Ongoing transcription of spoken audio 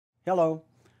Hello,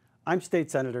 I'm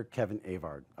State Senator Kevin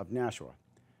Avard of Nashua.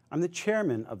 I'm the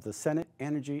chairman of the Senate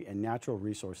Energy and Natural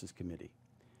Resources Committee.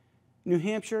 New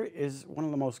Hampshire is one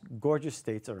of the most gorgeous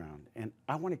states around, and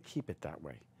I want to keep it that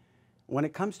way. When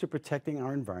it comes to protecting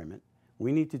our environment,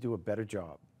 we need to do a better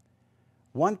job.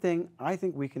 One thing I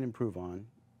think we can improve on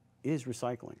is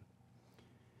recycling.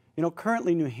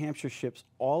 Currently New Hampshire ships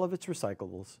all of its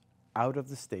recyclables out of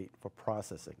the state for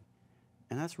processing,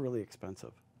 and that's really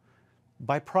expensive.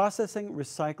 By processing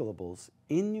recyclables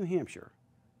in New Hampshire,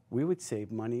 we would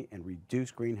save money and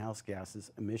reduce greenhouse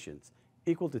gases emissions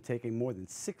equal to taking more than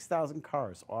 6,000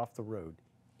 cars off the road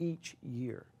each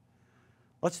year.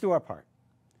 Let's do our part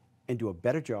and do a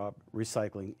better job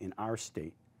recycling in our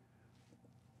state,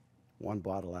 one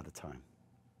bottle at a time.